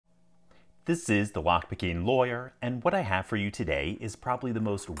This is the Lockpicking Lawyer, and what I have for you today is probably the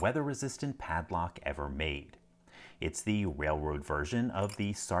most weather-resistant padlock ever made. It's the railroad version of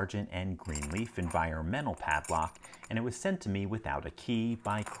the Sargent and Greenleaf environmental padlock, and it was sent to me without a key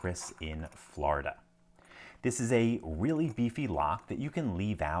by Chris in Florida. This is a really beefy lock that you can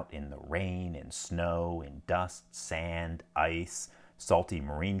leave out in the rain, in snow, in dust, sand, ice, salty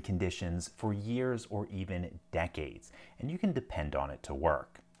marine conditions for years or even decades, and you can depend on it to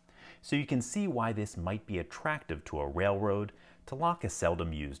work. So you can see why this might be attractive to a railroad to lock a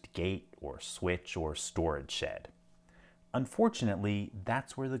seldom used gate or switch or storage shed. Unfortunately,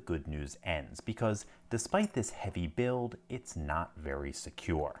 that's where the good news ends, because despite this heavy build, it's not very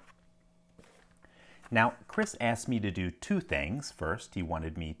secure. Now, Chris asked me to do two things. First, he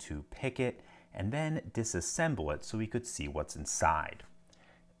wanted me to pick it and then disassemble it so he could see what's inside.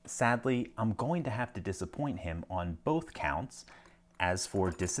 Sadly, I'm going to have to disappoint him on both counts. As for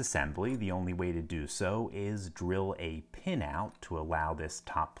disassembly, the only way to do so is drill a pin out to allow this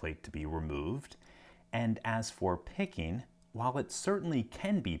top plate to be removed. And as for picking, while it certainly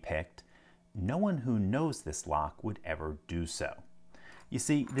can be picked, no one who knows this lock would ever do so. You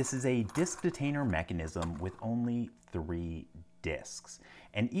see, this is a disc detainer mechanism with only 3 discs,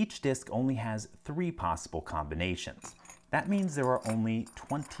 and each disc only has 3 possible combinations. That means there are only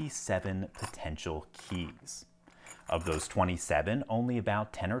 27 potential keys. Of those 27, only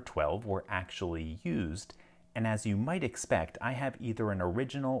about 10 or 12 were actually used, and as you might expect, I have either an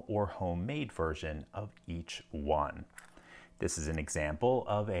original or homemade version of each one. This is an example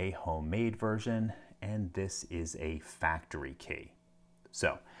of a homemade version, and this is a factory key.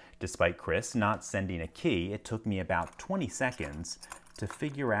 So, despite Chris not sending a key, it took me about 20 seconds to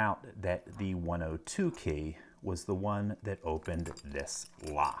figure out that the 102 key was the one that opened this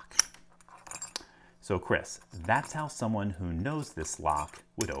lock. So Chris, that's how someone who knows this lock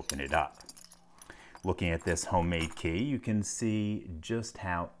would open it up. Looking at this homemade key, you can see just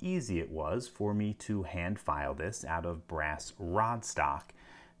how easy it was for me to hand file this out of brass rod stock,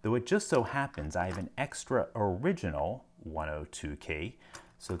 though it just so happens I have an extra original 102 key,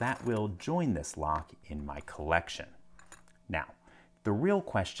 so that will join this lock in my collection. Now, the real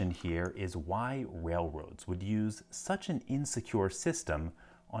question here is why railroads would use such an insecure system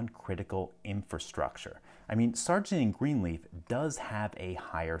on critical infrastructure. I mean, Sargent and Greenleaf does have a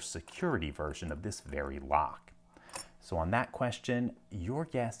higher security version of this very lock. So on that question, your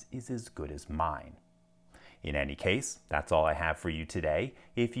guess is as good as mine. In any case, that's all I have for you today.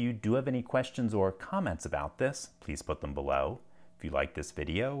 If you do have any questions or comments about this, please put them below. If you like this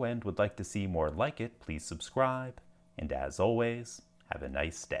video and would like to see more like it, please subscribe. And as always, have a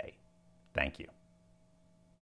nice day. Thank you.